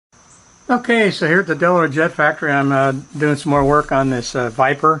Okay, so here at the Delaware Jet Factory, I'm doing some more work on this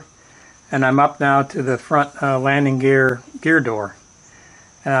Viper, and I'm up now to the front landing gear door.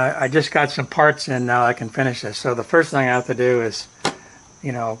 I just got some parts in now. I can finish this. So the first thing I have to do is,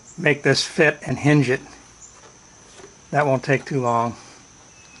 make this fit and hinge it. That won't take too long.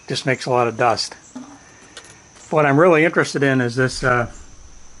 Just makes a lot of dust. What I'm really interested in is this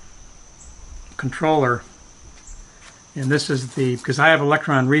controller. And this is because I have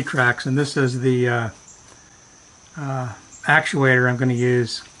Electron retracts, and this is the actuator I'm going to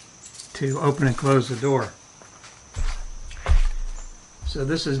use to open and close the door. So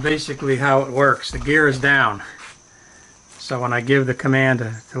this is basically how it works. The gear is down. So when I give the command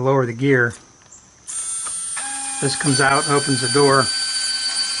to lower the gear, this comes out, opens the door,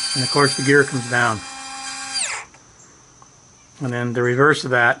 and of course the gear comes down. And then the reverse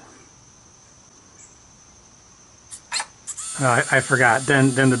of that, I forgot.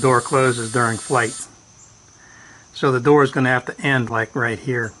 Then the door closes during flight. So the door is going to have to end like right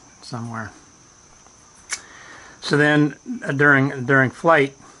here somewhere. So then during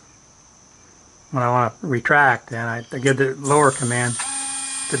flight, when I want to retract, then I give the lower command.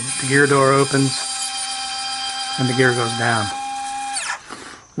 The gear door opens and the gear goes down.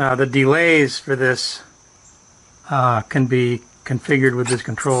 Now the delays for this can be configured with this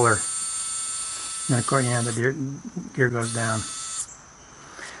controller. And of course, the gear goes down.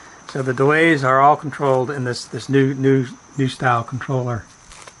 So the delays are all controlled in this new style controller.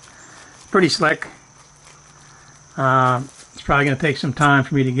 Pretty slick. It's probably going to take some time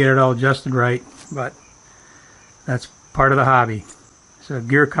for me to get it all adjusted right, but that's part of the hobby. So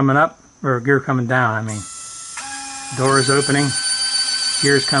gear coming up, or gear coming down, I mean. Door is opening,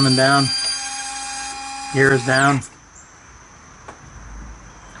 gear is coming down, gear is down,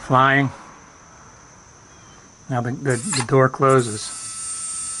 flying. Now the door closes.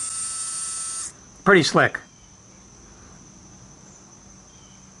 Pretty slick.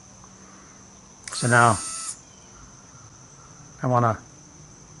 So now I want to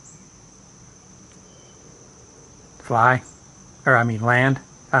fly, or I mean land.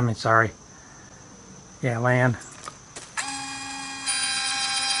 Sorry. Yeah, land.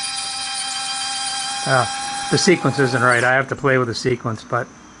 The sequence isn't right. I have to play with the sequence, but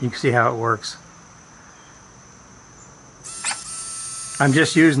you can see how it works. I'm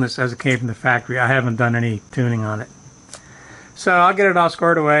just using this as it came from the factory. I haven't done any tuning on it. So I'll get it all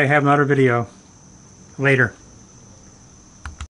squared away, have another video later.